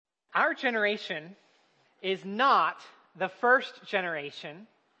Our generation is not the first generation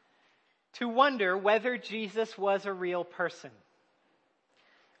to wonder whether Jesus was a real person,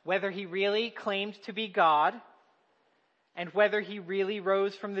 whether he really claimed to be God, and whether he really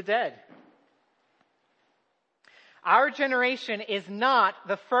rose from the dead. Our generation is not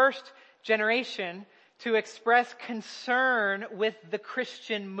the first generation to express concern with the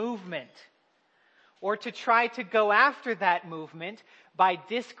Christian movement, or to try to go after that movement by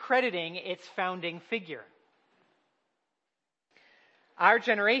discrediting its founding figure. Our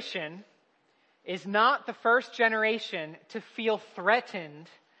generation is not the first generation to feel threatened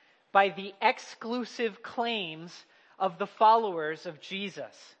by the exclusive claims of the followers of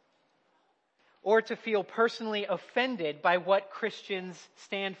Jesus, or to feel personally offended by what Christians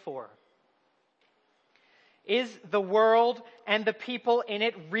stand for. Is the world and the people in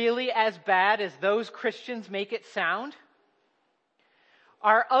it really as bad as those Christians make it sound?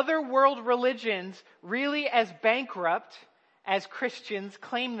 Are other world religions really as bankrupt as Christians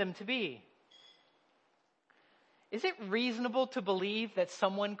claim them to be? Is it reasonable to believe that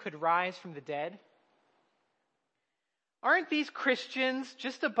someone could rise from the dead? Aren't these Christians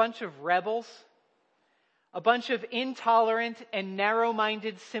just a bunch of rebels? A bunch of intolerant and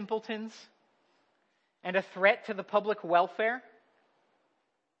narrow-minded simpletons? And a threat to the public welfare?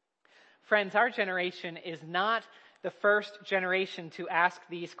 Friends, our generation is not the first generation to ask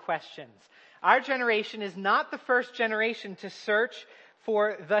these questions. Our generation is not the first generation to search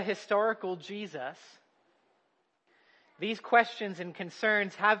for the historical Jesus. These questions and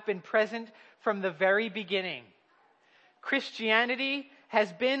concerns have been present from the very beginning. Christianity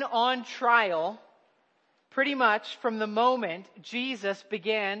has been on trial pretty much from the moment Jesus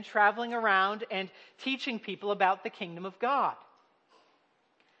began traveling around and teaching people about the kingdom of God.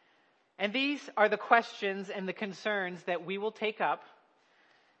 And these are the questions and the concerns that we will take up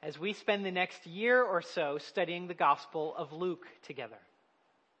as we spend the next year or so studying the Gospel of Luke together.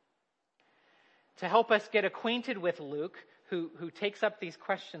 To help us get acquainted with Luke, who takes up these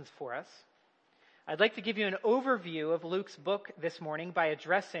questions for us, I'd like to give you an overview of Luke's book this morning by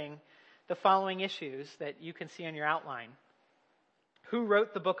addressing the following issues that you can see on your outline. Who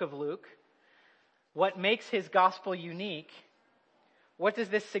wrote the book of Luke? What makes his gospel unique? What does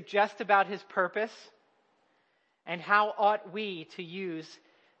this suggest about his purpose? And how ought we to use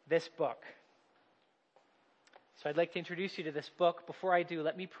this book? So I'd like to introduce you to this book. Before I do,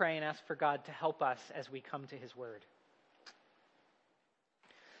 let me pray and ask for God to help us as we come to his word.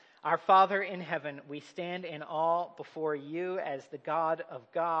 Our Father in heaven, we stand in awe before you as the God of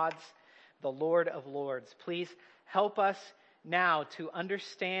gods, the Lord of lords. Please help us now to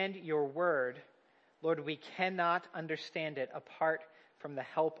understand your word. Lord, we cannot understand it apart from the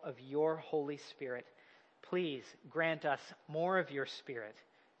help of your Holy Spirit. Please grant us more of your Spirit,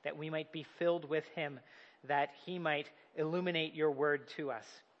 that we might be filled with him, that he might illuminate your word to us.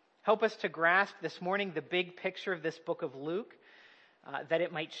 Help us to grasp this morning the big picture of this book of Luke, that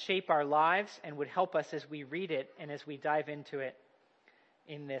it might shape our lives and would help us as we read it and as we dive into it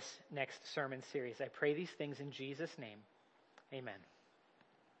in this next sermon series. I pray these things in Jesus' name. Amen.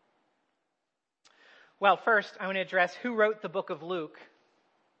 Well, first, I want to address who wrote the book of Luke.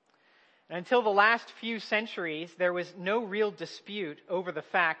 And until the last few centuries, there was no real dispute over the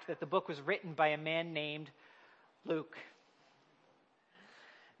fact that the book was written by a man named Luke.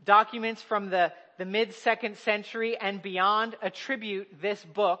 Documents from the mid-2nd century and beyond attribute this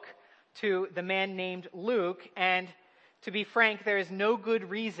book to the man named Luke, and to be frank, there is no good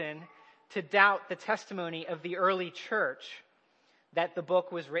reason to doubt the testimony of the early church that the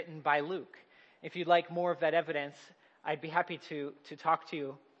book was written by Luke. If you'd like more of that evidence, I'd be happy to talk to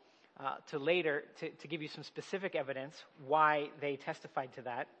you later to give you some specific evidence why they testified to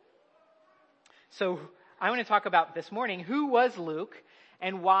that. So I want to talk about this morning, who was Luke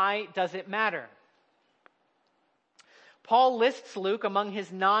and why does it matter? Paul lists Luke among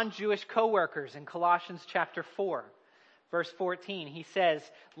his non-Jewish co-workers in Colossians chapter 4, verse 14. He says,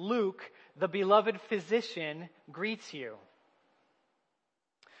 Luke, the beloved physician, greets you.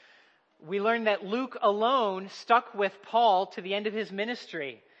 We learn that Luke alone stuck with Paul to the end of his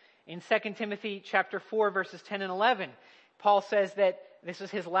ministry. In 2 Timothy chapter 4, verses 10 and 11, Paul says that this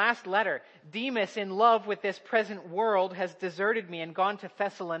is his last letter. Demas, in love with this present world, has deserted me and gone to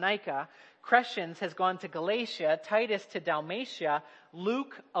Thessalonica. Crescens has gone to Galatia, Titus to Dalmatia.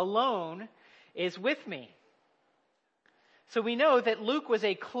 Luke alone is with me. So we know that Luke was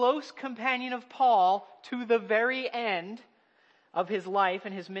a close companion of Paul to the very end of his life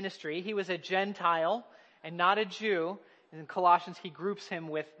and his ministry. He was a Gentile and not a Jew. In Colossians, he groups him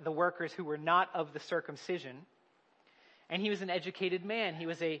with the workers who were not of the circumcision. And he was an educated man. He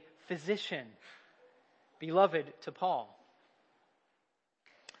was a physician, beloved to Paul.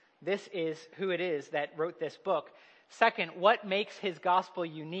 This is who it is that wrote this book. Second, what makes his gospel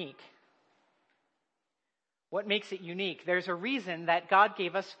unique? What makes it unique? There's a reason that God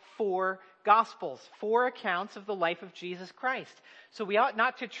gave us 4 Gospels, 4 accounts of the life of Jesus Christ. So we ought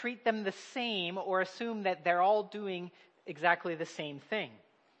not to treat them the same or assume that they're all doing exactly the same thing.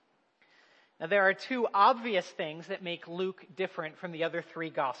 Now, there are 2 obvious things that make Luke different from the other 3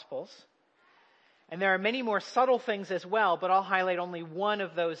 Gospels. And there are many more subtle things as well, but I'll highlight only one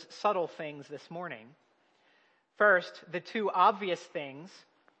of those subtle things this morning. First, the 2 obvious things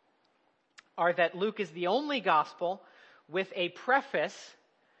are that Luke is the only gospel with a preface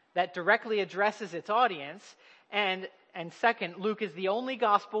that directly addresses its audience, and second, Luke is the only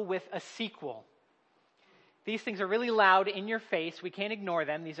gospel with a sequel. These things are really loud in your face. We can't ignore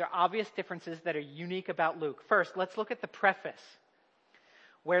them. These are obvious differences that are unique about Luke. First, let's look at the preface,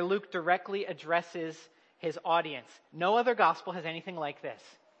 where Luke directly addresses his audience. No other gospel has anything like this.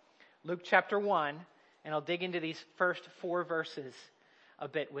 Luke chapter 1, and I'll dig into these first 4 verses a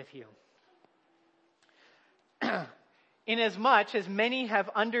bit with you. Inasmuch as many have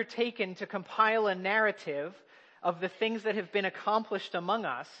undertaken to compile a narrative of the things that have been accomplished among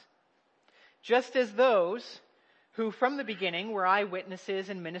us, just as those who from the beginning were eyewitnesses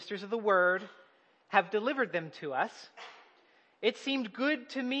and ministers of the word have delivered them to us, it seemed good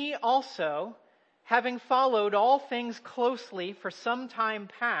to me also, having followed all things closely for some time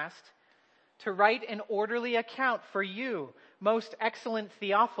past, to write an orderly account for you, most excellent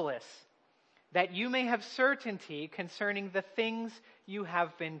Theophilus, that you may have certainty concerning the things you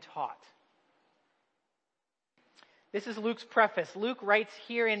have been taught. This is Luke's preface. Luke writes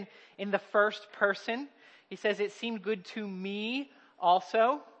here in the first person. He says, it seemed good to me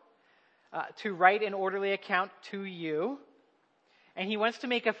also to write an orderly account to you. And he wants to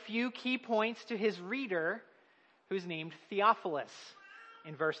make a few key points to his reader, who's named Theophilus,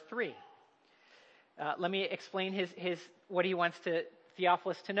 in verse 3. Let me explain his what he wants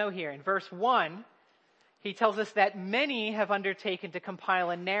Theophilus to know here. In verse 1, he tells us that many have undertaken to compile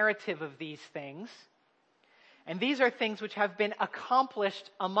a narrative of these things. And these are things which have been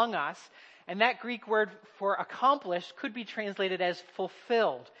accomplished among us. And that Greek word for accomplished could be translated as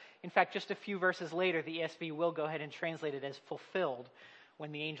fulfilled. In fact, just a few verses later, the ESV will go ahead and translate it as fulfilled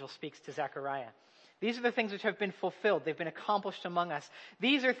when the angel speaks to Zechariah. These are the things which have been fulfilled. They've been accomplished among us.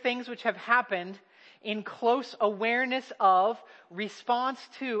 These are things which have happened in close awareness of, response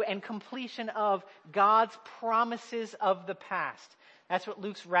to, and completion of God's promises of the past. That's what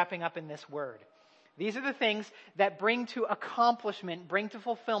Luke's wrapping up in this word. These are the things that bring to accomplishment, bring to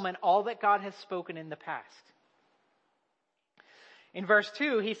fulfillment all that God has spoken in the past. In verse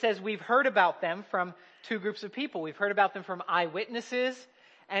 2, he says we've heard about them from 2 groups of people. We've heard about them from eyewitnesses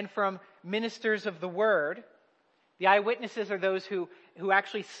and from ministers of the word. The eyewitnesses are those who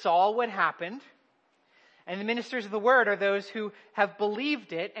actually saw what happened. And the ministers of the word are those who have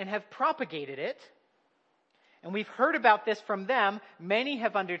believed it and have propagated it. And we've heard about this from them. Many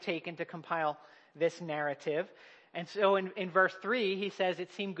have undertaken to compile this narrative. And so in verse 3, he says,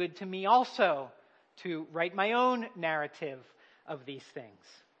 it seemed good to me also to write my own narrative of these things.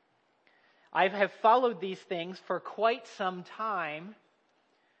 I have followed these things for quite some time,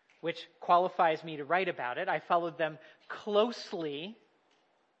 which qualifies me to write about it. I followed them closely.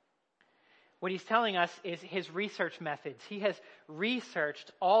 What he's telling us is his research methods. He has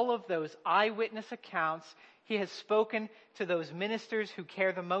researched all of those eyewitness accounts. He has spoken to those ministers who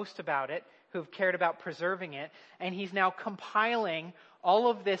care the most about it, who have cared about preserving it. And he's now compiling all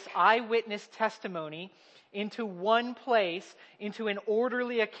of this eyewitness testimony into one place, into an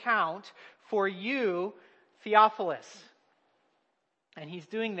orderly account for you, Theophilus. And he's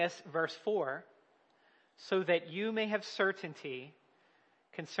doing this, verse 4, so that you may have certainty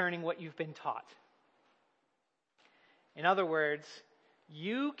concerning what you've been taught. In other words,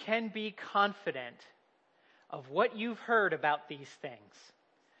 you can be confident of what you've heard about these things,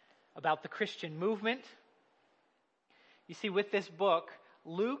 about the Christian movement. You see, with this book,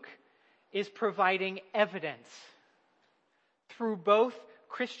 Luke is providing evidence through both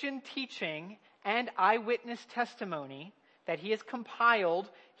Christian teaching and eyewitness testimony that he has compiled,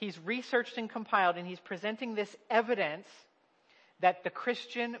 he's researched and compiled, and he's presenting this evidence that the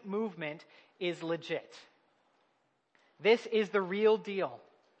Christian movement is legit. This is the real deal.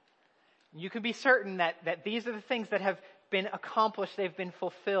 You can be certain that these are the things that have been accomplished, they've been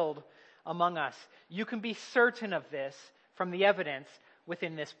fulfilled among us. You can be certain of this from the evidence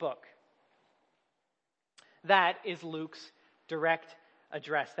within this book. That is Luke's direct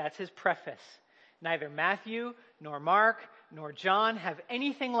address. That's his preface. Neither Matthew, nor Mark, nor John have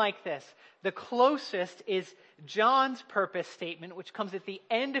anything like this. The closest is John's purpose statement, which comes at the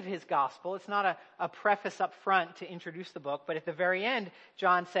end of his gospel. It's not a preface up front to introduce the book, but at the very end,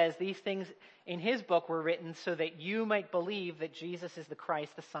 John says these things in his book were written so that you might believe that Jesus is the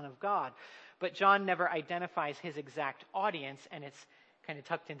Christ, the Son of God. But John never identifies his exact audience, and it's kind of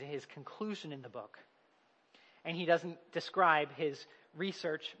tucked into his conclusion in the book. And he doesn't describe his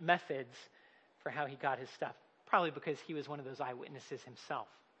research methods for how he got his stuff, probably because he was one of those eyewitnesses himself.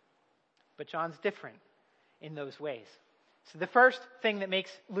 But John's different in those ways. So the first thing that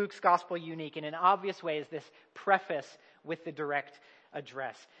makes Luke's gospel unique in an obvious way is this preface with the direct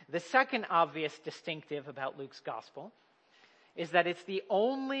address. The second obvious distinctive about Luke's gospel is that it's the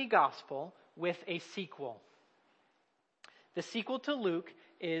only gospel with a sequel. The sequel to Luke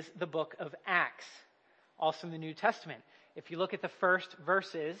is the book of Acts, also in the New Testament. If you look at the first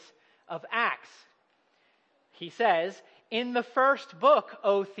verses of Acts, he says, "In the first book,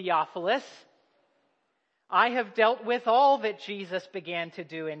 O Theophilus, I have dealt with all that Jesus began to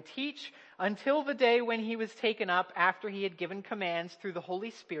do and teach until the day when he was taken up after he had given commands through the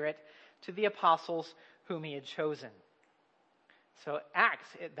Holy Spirit to the apostles whom he had chosen." So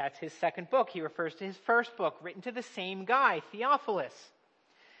Acts, that's his second book. He refers to his first book, written to the same guy, Theophilus.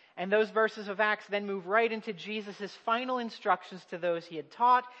 And those verses of Acts then move right into Jesus' final instructions to those he had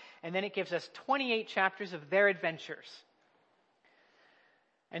taught, and then it gives us 28 chapters of their adventures.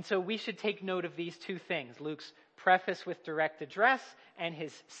 And so we should take note of these two things, Luke's preface with direct address and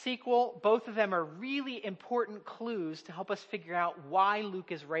his sequel. Both of them are really important clues to help us figure out why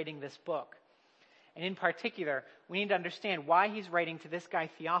Luke is writing this book. And in particular, we need to understand why he's writing to this guy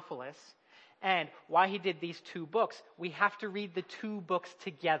Theophilus and why he did these two books. We have to read the two books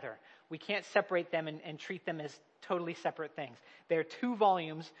together. We can't separate them and treat them as totally separate things. They're two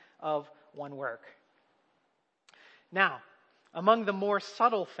volumes of one work. Now, among the more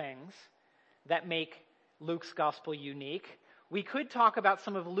subtle things that make Luke's gospel unique, we could talk about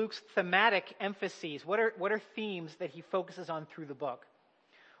some of Luke's thematic emphases. What are themes that he focuses on through the book?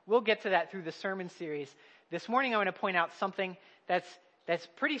 We'll get to that through the sermon series. This morning I want to point out something that's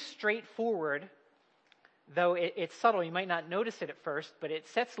pretty straightforward, though it's subtle. You might not notice it at first, but it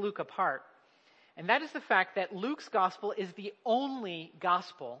sets Luke apart. And that is the fact that Luke's gospel is the only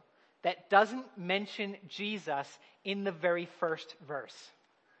gospel that doesn't mention Jesus in the very first verse.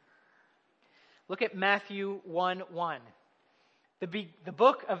 Look at Matthew 1:1. The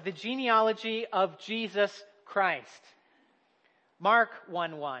book of the genealogy of Jesus Christ. Mark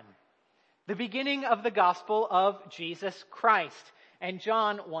 1:1. The beginning of the gospel of Jesus Christ. And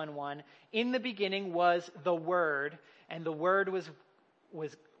John 1:1. In the beginning was the Word, and the Word was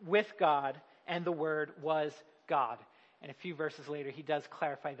with God, and the Word was God. And a few verses later, he does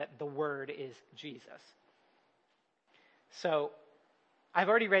clarify that the Word is Jesus. So, I've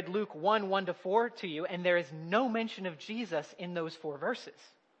already read Luke 1:1-4 to you, and there is no mention of Jesus in those 4 verses.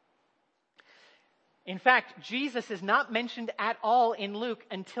 In fact, Jesus is not mentioned at all in Luke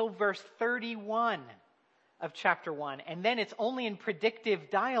until verse 31 of chapter 1. And then it's only in predictive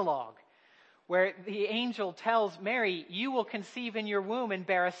dialogue where the angel tells Mary, "You will conceive in your womb and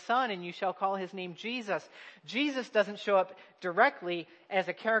bear a son, and you shall call his name Jesus." Jesus doesn't show up directly as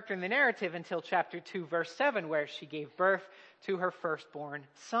a character in the narrative until chapter 2, verse 7, where she gave birth to her firstborn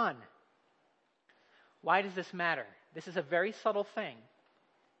son. Why does this matter? This is a very subtle thing.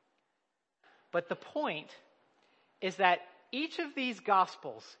 But the point is that each of these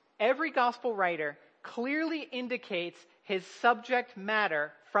gospels, every gospel writer clearly indicates his subject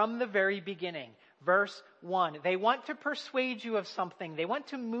matter from the very beginning. Verse 1. They want to persuade you of something. They want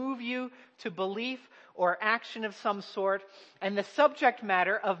to move you to belief or action of some sort. And the subject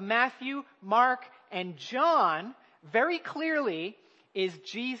matter of Matthew, Mark, and John very clearly is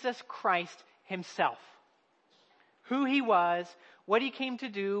Jesus Christ himself. Who he was, what he came to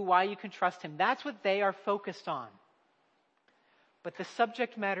do, why you can trust him. That's what they are focused on. But the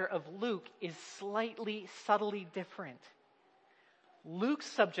subject matter of Luke is slightly, subtly different. Luke's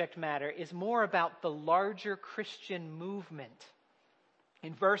subject matter is more about the larger Christian movement.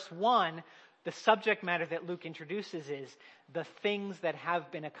 In verse 1, the subject matter that Luke introduces is the things that have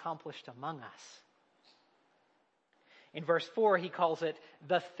been accomplished among us. In verse 4, he calls it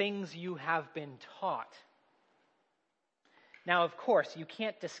the things you have been taught. Now, of course, you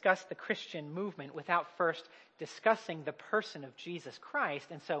can't discuss the Christian movement without first discussing the person of Jesus Christ.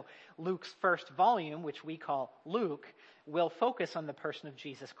 And so Luke's first volume, which we call Luke, will focus on the person of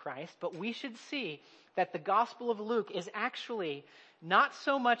Jesus Christ. But we should see that the Gospel of Luke is actually not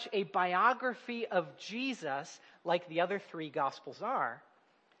so much a biography of Jesus like the other 3 Gospels are.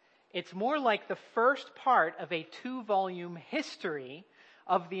 It's more like the first part of a 2-volume history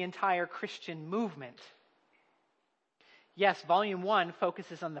of the entire Christian movement. Yes, Volume 1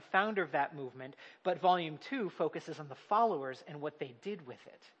 focuses on the founder of that movement, but Volume 2 focuses on the followers and what they did with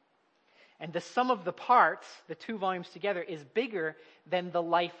it. And the sum of the parts, the 2 volumes together, is bigger than the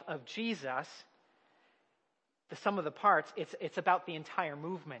life of Jesus. The sum of the parts, it's about the entire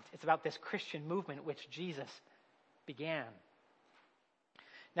movement. It's about this Christian movement which Jesus began.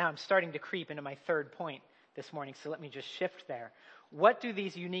 Now I'm starting to creep into my third point this morning, so let me just shift there. What do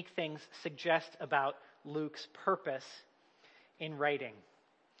these unique things suggest about Luke's purpose in writing?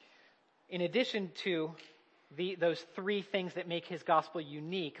 In addition to those 3 things that make his gospel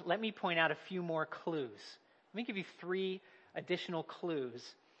unique, let me point out a few more clues. Let me give you 3 additional clues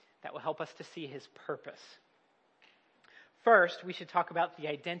that will help us to see his purpose. First, we should talk about the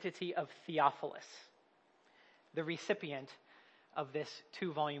identity of Theophilus, the recipient of this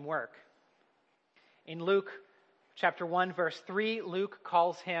 2-volume work. In Luke chapter 1, verse 3, Luke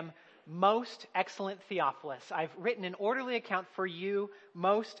calls him most excellent Theophilus. I've written an orderly account for you,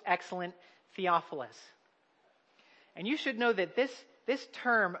 most excellent Theophilus. And you should know that this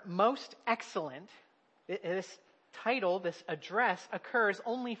term, most excellent, this title, this address, occurs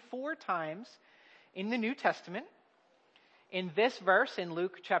only 4 times in the New Testament. In this verse in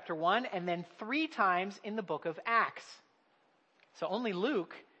Luke chapter 1, and then 3 times in the book of Acts. So only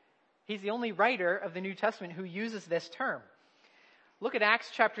Luke, he's the only writer of the New Testament who uses this term. Look at Acts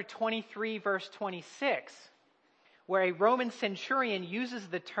chapter 23, verse 26, where a Roman centurion uses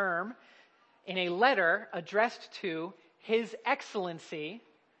the term in a letter addressed to His Excellency,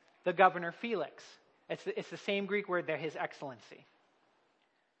 the Governor Felix. It's the same Greek word there, His Excellency.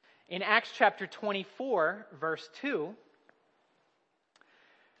 In Acts chapter 24, verse 2,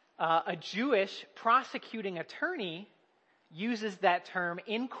 a Jewish prosecuting attorney uses that term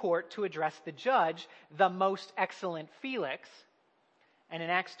in court to address the judge, the most excellent Felix. And in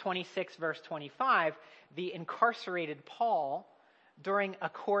Acts 26, verse 25, the incarcerated Paul, during a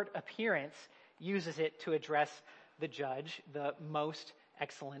court appearance, uses it to address the judge, the most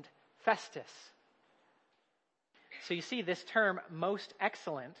excellent Festus. So you see, this term, most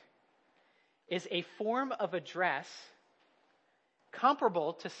excellent, is a form of address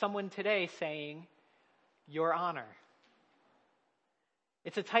comparable to someone today saying, Your Honor.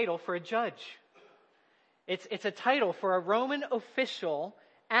 It's a title for a judge. It's a title for a Roman official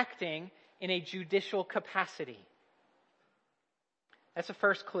acting in a judicial capacity. That's the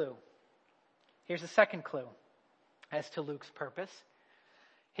first clue. Here's the second clue as to Luke's purpose.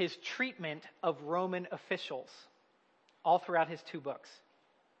 His treatment of Roman officials all throughout his 2 books.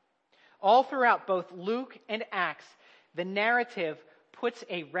 All throughout both Luke and Acts, the narrative puts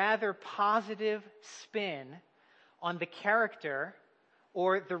a rather positive spin on the character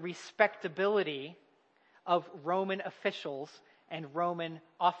or the respectability of Roman officials and Roman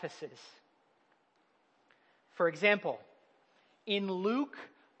offices. For example, in Luke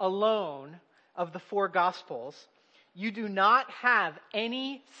alone of the 4 Gospels, you do not have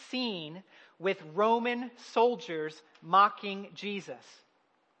any scene with Roman soldiers mocking Jesus,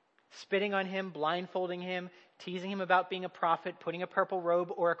 spitting on him, blindfolding him, teasing him about being a prophet, putting a purple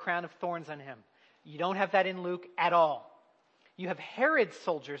robe or a crown of thorns on him. You don't have that in Luke at all. You have Herod's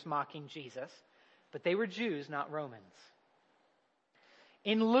soldiers mocking Jesus, but they were Jews, not Romans.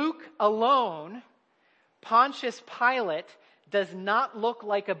 In Luke alone, Pontius Pilate does not look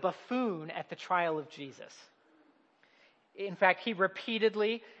like a buffoon at the trial of Jesus. In fact, he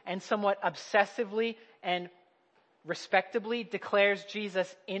repeatedly and somewhat obsessively and respectably declares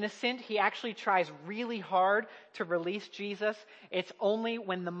Jesus innocent. He actually tries really hard to release Jesus. It's only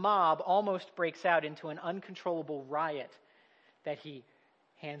when the mob almost breaks out into an uncontrollable riot that he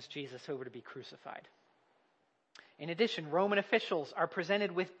hands Jesus over to be crucified. In addition, Roman officials are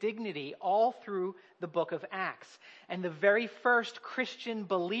presented with dignity all through the book of Acts. And the very first Christian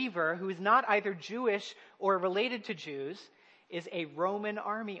believer who is not either Jewish or related to Jews is a Roman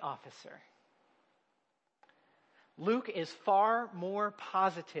army officer. Luke is far more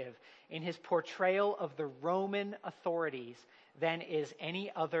positive in his portrayal of the Roman authorities than is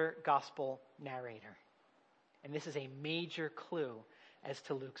any other gospel narrator. And this is a major clue as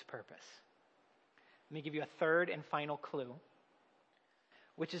to Luke's purpose. Let me give you a third and final clue,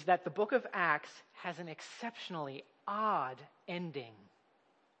 which is that the book of Acts has an exceptionally odd ending.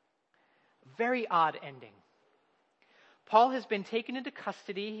 Very odd ending. Paul has been taken into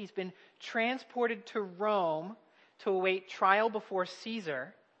custody. He's been transported to Rome to await trial before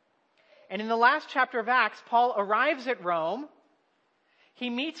Caesar. And in the last chapter of Acts, Paul arrives at Rome. He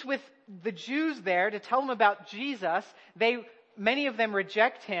meets with the Jews there to tell them about Jesus. They many of them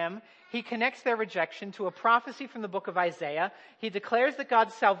reject him, he connects their rejection to a prophecy from the book of Isaiah. He declares that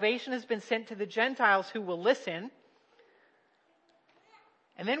God's salvation has been sent to the Gentiles who will listen.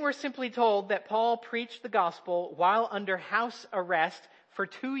 And then we're simply told that Paul preached the gospel while under house arrest for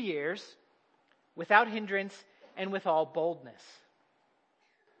 2 years, without hindrance and with all boldness.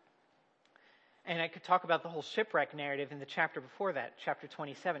 And I could talk about the whole shipwreck narrative in the chapter before that, chapter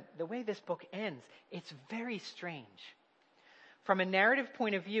 27. The way this book ends, it's very strange. From a narrative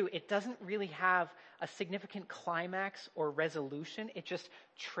point of view, it doesn't really have a significant climax or resolution. It just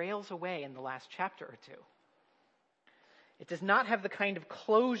trails away in the last chapter or two. It does not have the kind of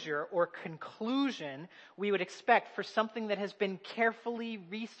closure or conclusion we would expect for something that has been carefully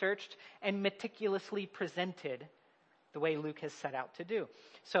researched and meticulously presented the way Luke has set out to do.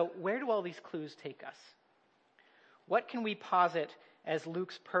 So where do all these clues take us? What can we posit as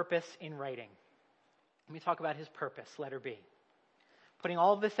Luke's purpose in writing? Let me talk about his purpose, letter B. Putting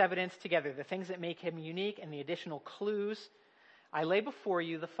all of this evidence together, the things that make him unique and the additional clues, I lay before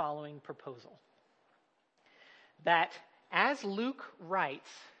you the following proposal. That as Luke writes,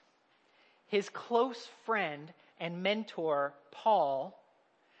 his close friend and mentor, Paul,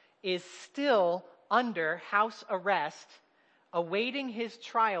 is still under house arrest, awaiting his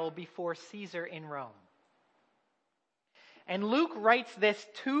trial before Caesar in Rome. And Luke writes this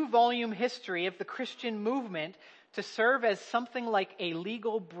 2-volume history of the Christian movement to serve as something like a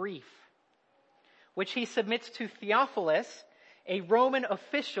legal brief, which he submits to Theophilus, a Roman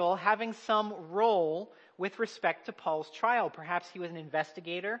official having some role with respect to Paul's trial. Perhaps he was an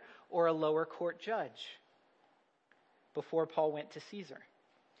investigator or a lower court judge before Paul went to Caesar.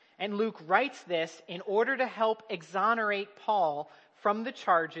 And Luke writes this in order to help exonerate Paul from the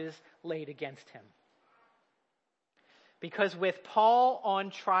charges laid against him. Because with Paul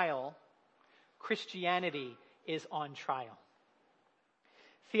on trial, Christianity is on trial.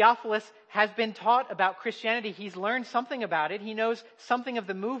 Theophilus has been taught about Christianity. He's learned something about it. He knows something of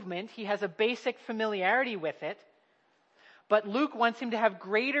the movement. He has a basic familiarity with it. But Luke wants him to have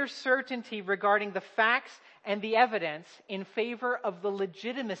greater certainty regarding the facts and the evidence in favor of the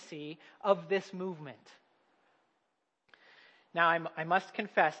legitimacy of this movement. Now, I must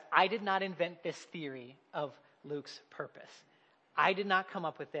confess, I did not invent this theory of Luke's purpose. I did not come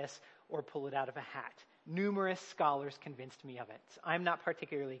up with this or pull it out of a hat. Numerous scholars convinced me of it. I'm not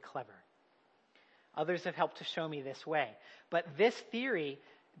particularly clever. Others have helped to show me this way. But this theory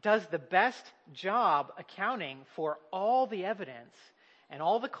does the best job accounting for all the evidence and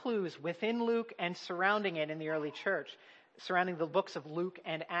all the clues within Luke and surrounding it in the early church, surrounding the books of Luke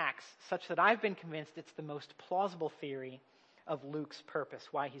and Acts, such that I've been convinced it's the most plausible theory of Luke's purpose,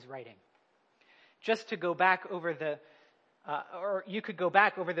 why he's writing. Just to go back over or you could go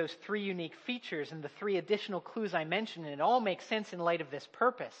back over those 3 unique features and the 3 additional clues I mentioned, and it all makes sense in light of this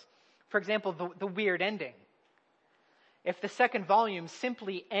purpose. For example, the weird ending. If the second volume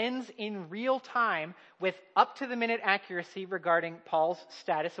simply ends in real time with up-to-the-minute accuracy regarding Paul's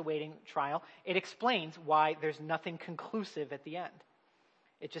status awaiting trial, it explains why there's nothing conclusive at the end.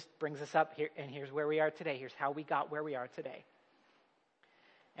 It just brings us up here, and here's where we are today. Here's how we got where we are today.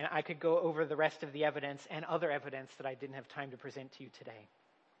 And I could go over the rest of the evidence and other evidence that I didn't have time to present to you today,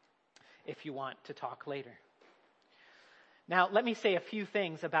 if you want to talk later. Now, let me say a few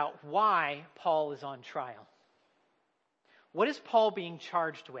things about why Paul is on trial. What is Paul being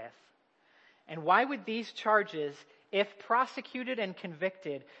charged with? And why would these charges, if prosecuted and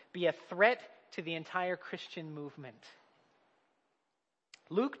convicted, be a threat to the entire Christian movement?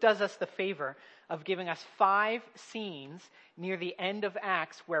 Luke does us the favor of giving us 5 scenes near the end of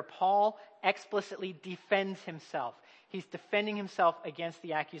Acts where Paul explicitly defends himself. He's defending himself against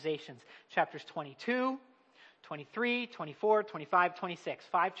the accusations. Chapters 22, 23, 24, 25, 26.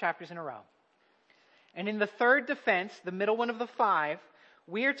 5 chapters in a row. And in the third defense, the middle one of the 5,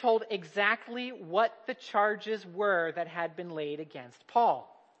 we are told exactly what the charges were that had been laid against Paul.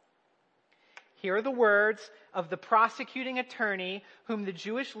 Here are the words of the prosecuting attorney whom the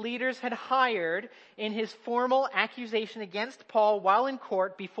Jewish leaders had hired in his formal accusation against Paul while in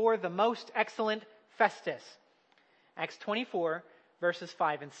court before the most excellent Festus. Acts 24, verses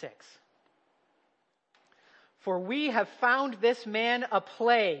 5 and 6. For we have found this man a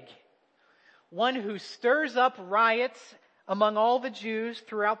plague, one who stirs up riots among all the Jews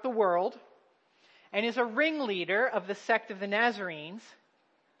throughout the world, and is a ringleader of the sect of the Nazarenes.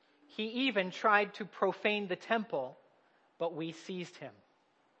 He even tried to profane the temple, but we seized him.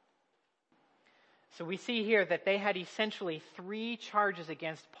 So we see here that they had essentially 3 charges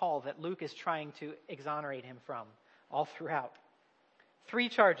against Paul that Luke is trying to exonerate him from all throughout. 3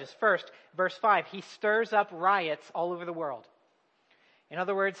 charges. First, verse 5, he stirs up riots all over the world. In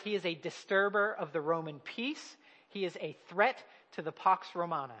other words, he is a disturber of the Roman peace. He is a threat to the Pax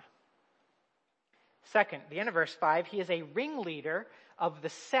Romana. Second, the end of verse 5, he is a ringleader of the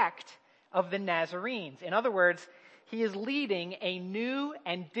sect of the Nazarenes. In other words, he is leading a new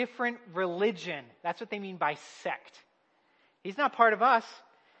and different religion. That's what they mean by sect. He's not part of us.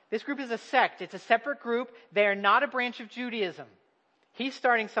 This group is a sect. It's a separate group. They are not a branch of Judaism. He's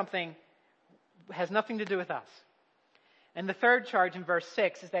starting something that has nothing to do with us. And the third charge in verse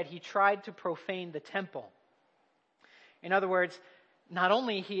 6 is that he tried to profane the temple. In other words, not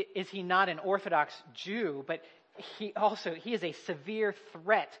only is he not an Orthodox Jew, but he is a severe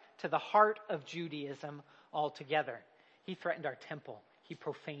threat to the heart of Judaism altogether. He threatened our temple. He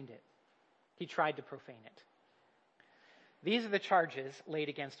profaned it. He tried to profane it. These are the charges laid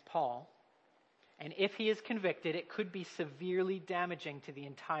against Paul. And if he is convicted, it could be severely damaging to the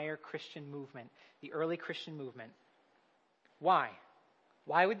entire Christian movement, the early Christian movement. Why?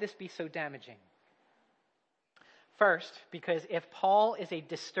 Why would this be so damaging? First, because if Paul is a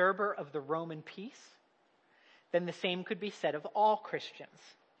disturber of the Roman peace, then the same could be said of all Christians.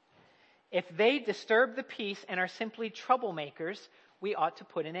 If they disturb the peace and are simply troublemakers, we ought to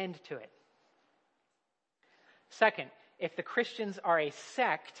put an end to it. Second, if the Christians are a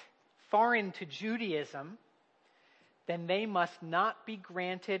sect foreign to Judaism, then they must not be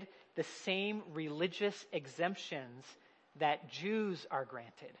granted the same religious exemptions that Jews are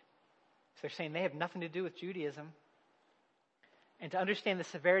granted. So they're saying they have nothing to do with Judaism. And to understand the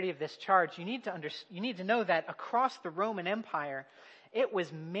severity of this charge, you need to know that across the Roman Empire, it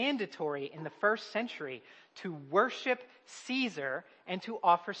was mandatory in the first century to worship Caesar and to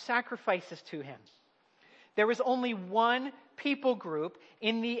offer sacrifices to him. There was only one people group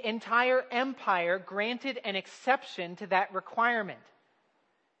in the entire empire granted an exception to that requirement.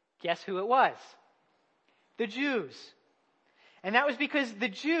 Guess who it was? The Jews. And that was because the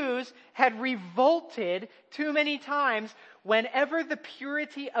Jews had revolted too many times whenever the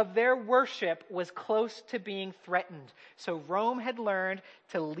purity of their worship was close to being threatened. So Rome had learned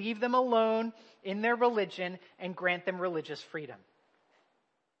to leave them alone in their religion and grant them religious freedom.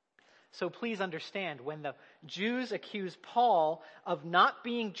 So please understand, when the Jews accuse Paul of not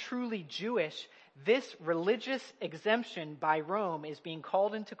being truly Jewish, this religious exemption by Rome is being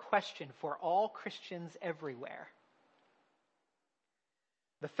called into question for all Christians everywhere.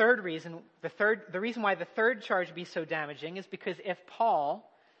 The reason why the third charge would be so damaging is because if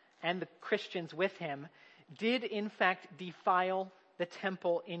Paul and the Christians with him did in fact defile the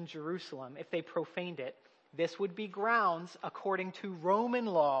temple in Jerusalem, if they profaned it, this would be grounds, according to Roman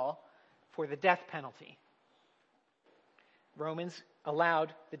law, for the death penalty. Romans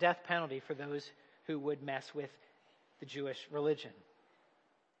allowed the death penalty for those who would mess with the Jewish religion.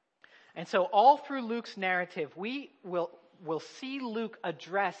 And so all through Luke's narrative, we'll see Luke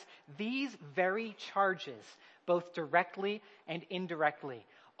address these very charges, both directly and indirectly.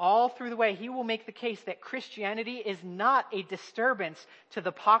 All through the way, he will make the case that Christianity is not a disturbance to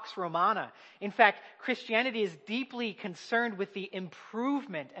the Pax Romana. In fact, Christianity is deeply concerned with the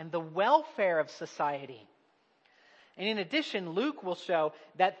improvement and the welfare of society. And in addition, Luke will show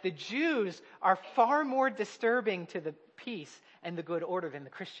that the Jews are far more disturbing to the peace and the good order than the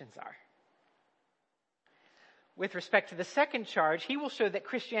Christians are. With respect to the second charge, he will show that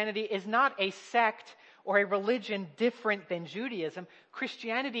Christianity is not a sect or a religion different than Judaism.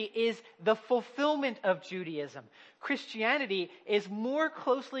 Christianity is the fulfillment of Judaism. Christianity is more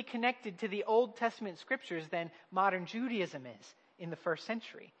closely connected to the Old Testament scriptures than modern Judaism is in the first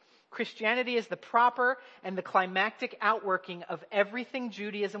century. Christianity is the proper and the climactic outworking of everything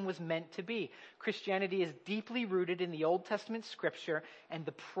Judaism was meant to be. Christianity is deeply rooted in the Old Testament scripture and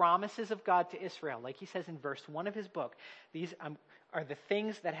the promises of God to Israel. Like he says in verse 1 of his book, these are the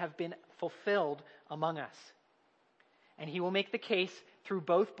things that have been fulfilled among us. And he will make the case through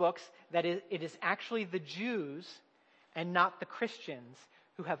both books that it is actually the Jews and not the Christians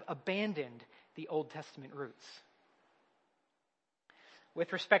who have abandoned the Old Testament roots.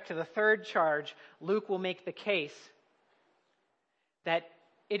 With respect to the third charge, Luke will make the case that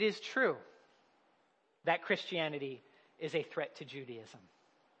it is true that Christianity is a threat to Judaism,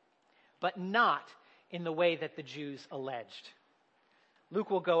 but not in the way that the Jews alleged. Luke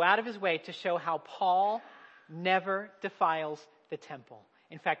will go out of his way to show how Paul never defiles the temple.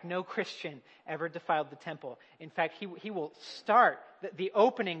 In fact, no Christian ever defiled the temple. In fact, he will start the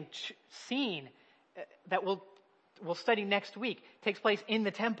opening scene that we'll study next week takes place in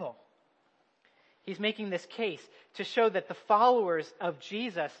the temple. He's making this case to show that the followers of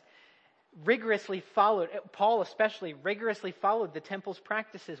Jesus rigorously followed, Paul especially, rigorously followed the temple's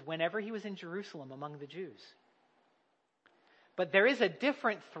practices whenever he was in Jerusalem among the Jews. But there is a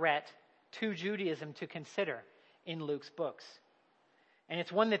different threat to Judaism to consider in Luke's books. And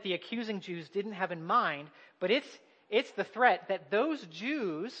it's one that the accusing Jews didn't have in mind, but it's the threat that those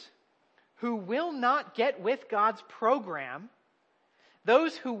Jews who will not get with God's program,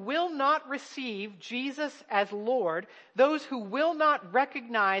 those who will not receive Jesus as Lord, those who will not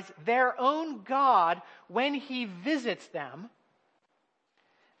recognize their own God when He visits them,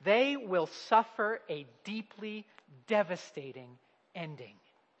 they will suffer a deeply devastating ending.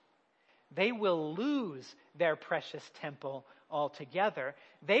 They will lose their precious temple altogether.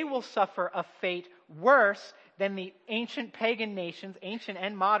 They will suffer a fate worse than the ancient pagan nations, ancient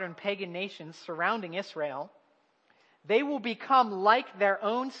and modern pagan nations surrounding Israel. They will become like their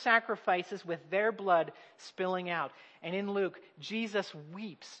own sacrifices with their blood spilling out. And in Luke, Jesus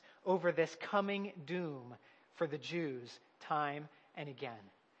weeps over this coming doom for the Jews time and again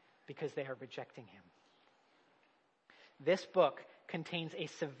because they are rejecting Him. This book contains a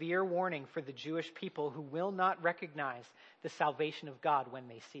severe warning for the Jewish people who will not recognize the salvation of God when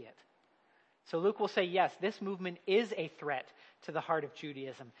they see it. So Luke will say, yes, this movement is a threat to the heart of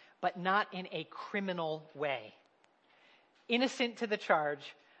Judaism, but not in a criminal way. Innocent to the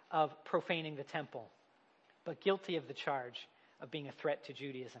charge of profaning the temple, but guilty of the charge of being a threat to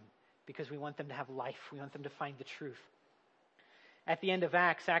Judaism because we want them to have life. We want them to find the truth. At the end of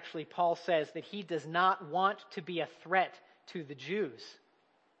Acts, actually, Paul says that he does not want to be a threat to the Jews.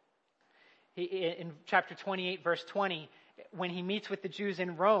 In chapter 28, verse 20, when he meets with the Jews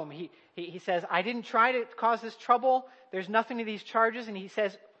in Rome, he says, I didn't try to cause this trouble. There's nothing to these charges. And he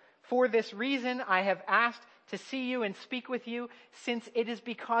says, for this reason, I have asked to see you and speak with you, since it is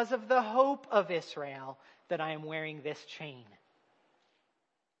because of the hope of Israel that I am wearing this chain.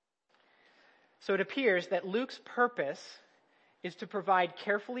 So it appears that Luke's purpose is to provide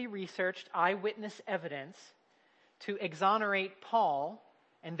carefully researched eyewitness evidence to exonerate Paul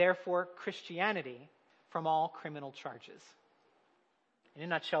and therefore Christianity from all criminal charges. In a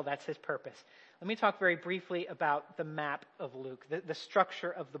nutshell, that's his purpose. Let me talk very briefly about the map of Luke, the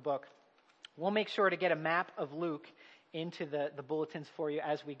structure of the book. We'll make sure to get a map of Luke into the bulletins for you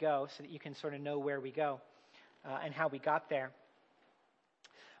as we go so that you can sort of know where we go and how we got there.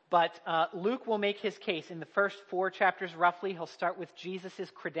 But Luke will make his case. In the first 4 chapters, roughly, he'll start with Jesus'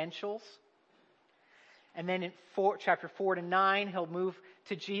 credentials. And then in chapter 4 to 9, he'll move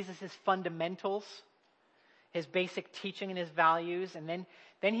to Jesus' fundamentals, his basic teaching and his values. And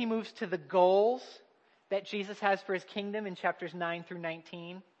then he moves to the goals that Jesus has for his kingdom in chapters 9 through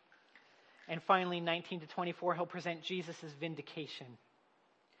 19. And finally, 19 to 24, he'll present Jesus' vindication,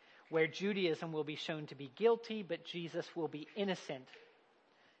 where Judaism will be shown to be guilty, but Jesus will be innocent,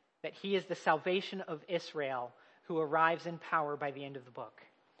 that he is the salvation of Israel who arrives in power by the end of the book.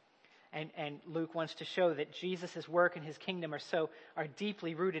 And Luke wants to show that Jesus' work and his kingdom are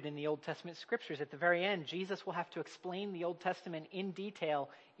deeply rooted in the Old Testament scriptures. At the very end, Jesus will have to explain the Old Testament in detail,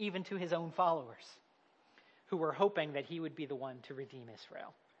 even to his own followers, who were hoping that he would be the one to redeem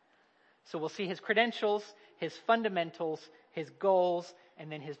Israel. So we'll see his credentials, his fundamentals, his goals,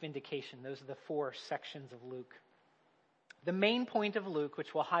 and then his vindication. Those are the 4 sections of Luke. The main point of Luke,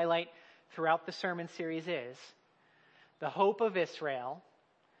 which we'll highlight throughout the sermon series, is the hope of Israel,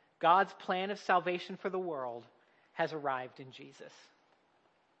 God's plan of salvation for the world, has arrived in Jesus.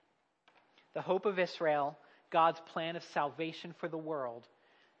 The hope of Israel, God's plan of salvation for the world,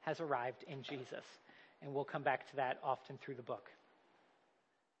 has arrived in Jesus. And we'll come back to that often through the book.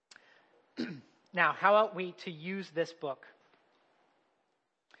 Now, how ought we to use this book?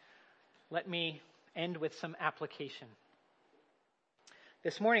 Let me end with some application.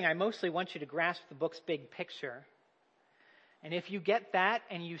 This morning, I mostly want you to grasp the book's big picture. And if you get that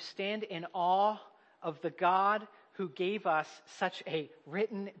and you stand in awe of the God who gave us such a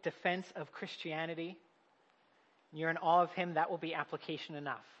written defense of Christianity, and you're in awe of him, that will be application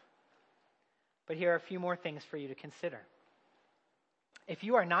enough. But here are a few more things for you to consider. If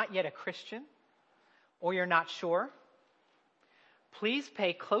you are not yet a Christian, or you're not sure, please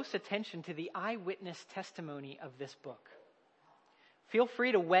pay close attention to the eyewitness testimony of this book. Feel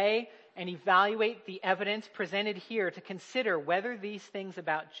free to weigh and evaluate the evidence presented here to consider whether these things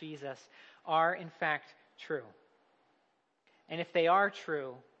about Jesus are in fact true. And if they are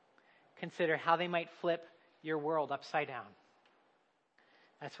true, consider how they might flip your world upside down.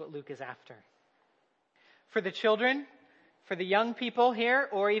 That's what Luke is after. For the children, for the young people here,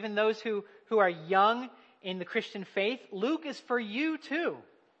 or even those who are young in the Christian faith, Luke is for you too.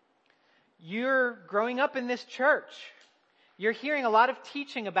 You're growing up in this church. You're hearing a lot of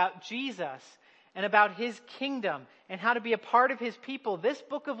teaching about Jesus and about his kingdom and how to be a part of his people. This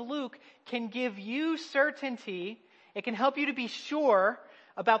book of Luke can give you certainty It can help you to be sure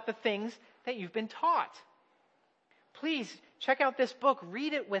about the things that you've been taught. Please check out this book.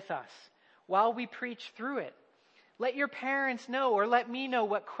 Read it with us while we preach through it. Let your parents know, or let me know,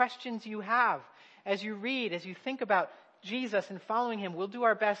 what questions you have as you read, as you think about Jesus and following him. We'll do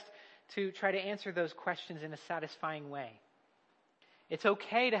our best to try to answer those questions in a satisfying way. It's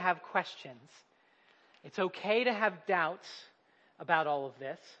okay to have questions. It's okay to have doubts about all of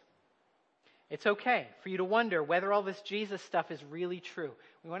this. It's okay for you to wonder whether all this Jesus stuff is really true.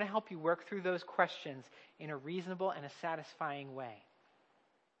 We want to help you work through those questions in a reasonable and a satisfying way.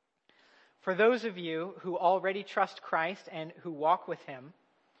 For those of you who already trust Christ and who walk with him,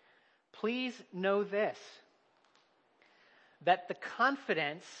 please know this, that the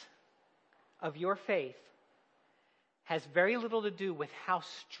confidence of your faith has very little to do with how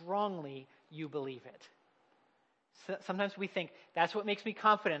strongly you believe it. So sometimes we think, that's what makes me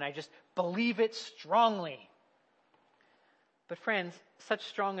confident. I just believe it strongly. But friends, such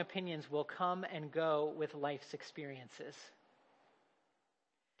strong opinions will come and go with life's experiences.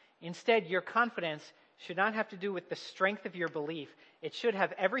 Instead, your confidence should not have to do with the strength of your belief. It should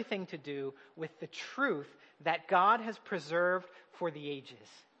have everything to do with the truth that God has preserved for the ages.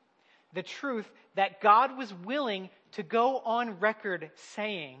 The truth that God was willing to go on record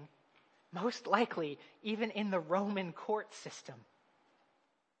saying, most likely even in the Roman court system.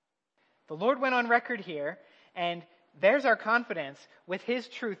 The Lord went on record here, and there's our confidence with his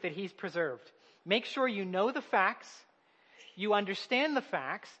truth that he's preserved. Make sure you know the facts, you understand the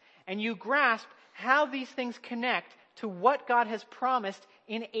facts, and you grasp how these things connect to what God has promised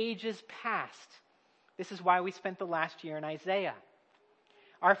in ages past. This is why we spent the last year in Isaiah.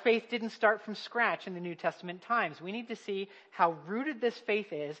 Our faith didn't start from scratch in the New Testament times. We need to see how rooted this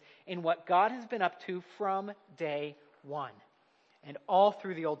faith is in what God has been up to from day one and all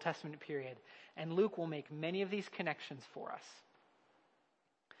through the Old Testament period. And Luke will make many of these connections for us.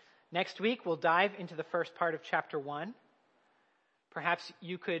 Next week, we'll dive into the first part of chapter 1. Perhaps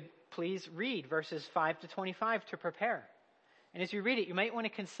you could please read verses 5 to 25 to prepare. And as you read it, you might want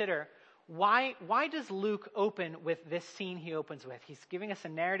to consider, why does Luke open with this scene he opens with? He's giving us a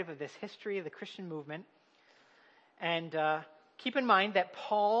narrative of this history of the Christian movement. And keep in mind that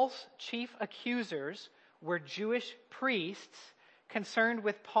Paul's chief accusers were Jewish priests concerned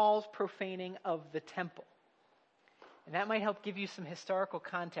with Paul's profaning of the temple. And that might help give you some historical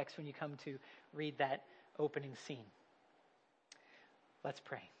context when you come to read that opening scene. Let's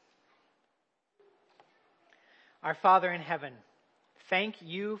pray. Our Father in heaven, thank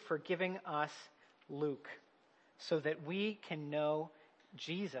you for giving us Luke so that we can know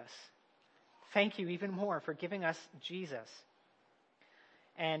Jesus. Thank you even more for giving us Jesus.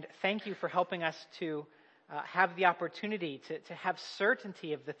 And thank you for helping us to have the opportunity to have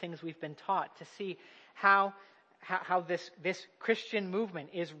certainty of the things we've been taught, to see how this Christian movement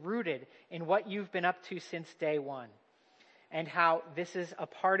is rooted in what you've been up to since day one, and how this is a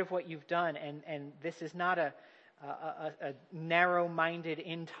part of what you've done, and this is not a narrow-minded,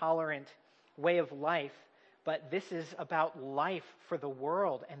 intolerant way of life, but this is about life for the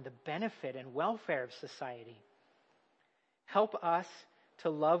world and the benefit and welfare of society. Help us to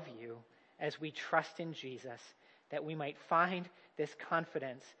love you as we trust in Jesus, that we might find this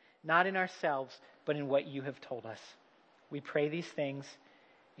confidence, not in ourselves, but in what you have told us. We pray these things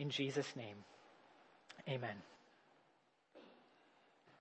in Jesus' name. Amen.